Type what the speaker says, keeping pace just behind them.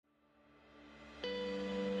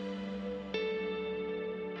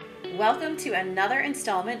welcome to another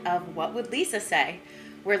installment of What Would Lisa Say,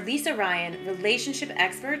 where Lisa Ryan, relationship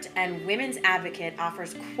expert and women's advocate,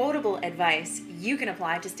 offers quotable advice you can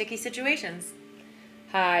apply to sticky situations.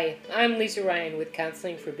 Hi, I'm Lisa Ryan with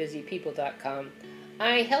counselingforbusypeople.com.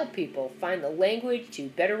 I help people find the language to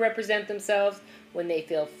better represent themselves when they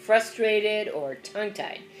feel frustrated or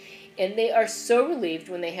tongue-tied. And they are so relieved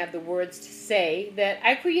when they have the words to say that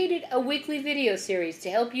I created a weekly video series to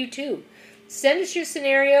help you too. Send us your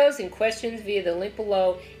scenarios and questions via the link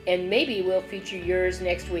below, and maybe we'll feature yours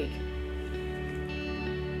next week.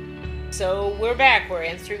 So we're back. We're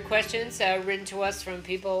answering questions written to us from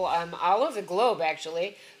people all over the globe,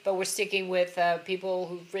 actually. But we're sticking with people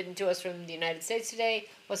who've written to us from the United States today.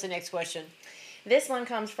 What's the next question? This one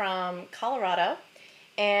comes from Colorado,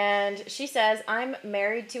 and she says, I'm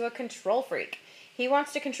married to a control freak. He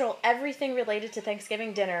wants to control everything related to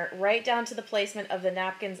Thanksgiving dinner, right down to the placement of the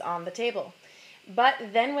napkins on the table. But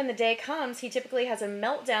then when the day comes, he typically has a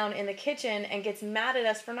meltdown in the kitchen and gets mad at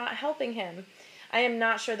us for not helping him. I am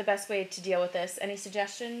not sure the best way to deal with this. Any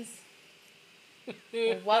suggestions?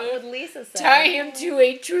 What would Lisa say? Tie him to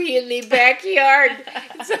a tree in the backyard.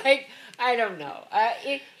 It's like, I don't know.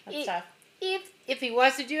 That's tough. If he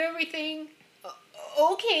wants to do everything,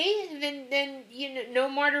 okay, then you know, no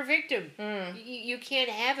martyr victim. You can't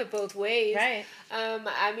have it both ways. Right.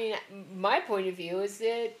 I mean, my point of view is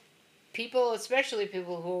that people, especially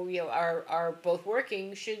people who are both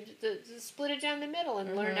working, should split it down the middle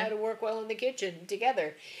and learn how to work well in the kitchen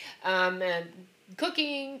together, and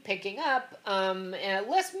cooking, picking up, and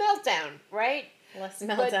less meltdown, right? Less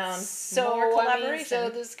meltdown, so, more collaboration. I mean, so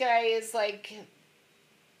this guy is like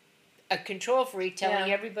a control freak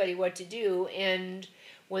telling everybody what to do, and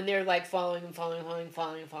when they're like following,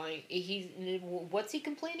 what's he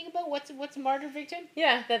complaining about? What's a martyr victim?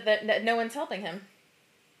 Yeah, that no one's helping him.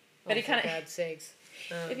 But he kind of, for God's sakes.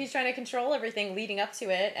 If he's trying to control everything leading up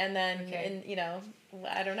to it, and then,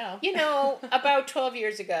 I don't know. About 12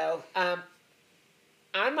 years ago, on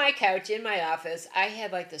my couch in my office, I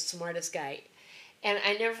had like the smartest guy. And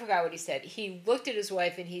I never forgot what he said. He looked at his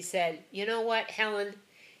wife and he said, you know what, Helen,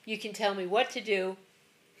 you can tell me what to do,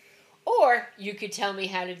 or you could tell me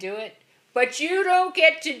how to do it, but you don't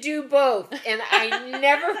get to do both. And I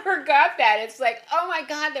never forgot that. It's like, oh my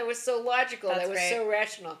God, that was so logical. That's that was great. so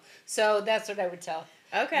rational. So that's what I would tell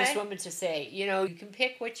Okay. this woman to say. You know, you can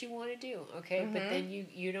pick what you want to do, okay? But then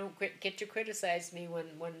you don't get to criticize me when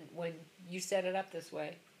you set it up this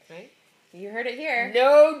way, right? You heard it here.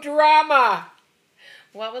 No drama.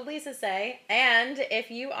 What would Lisa say? And if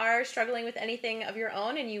you are struggling with anything of your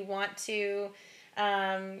own and you want to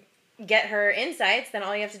get her insights, then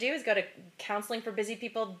all you have to do is go to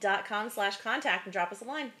counselingforbusypeople.com/contact and drop us a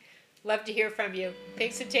line. Love to hear from you.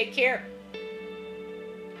 Thanks and take care.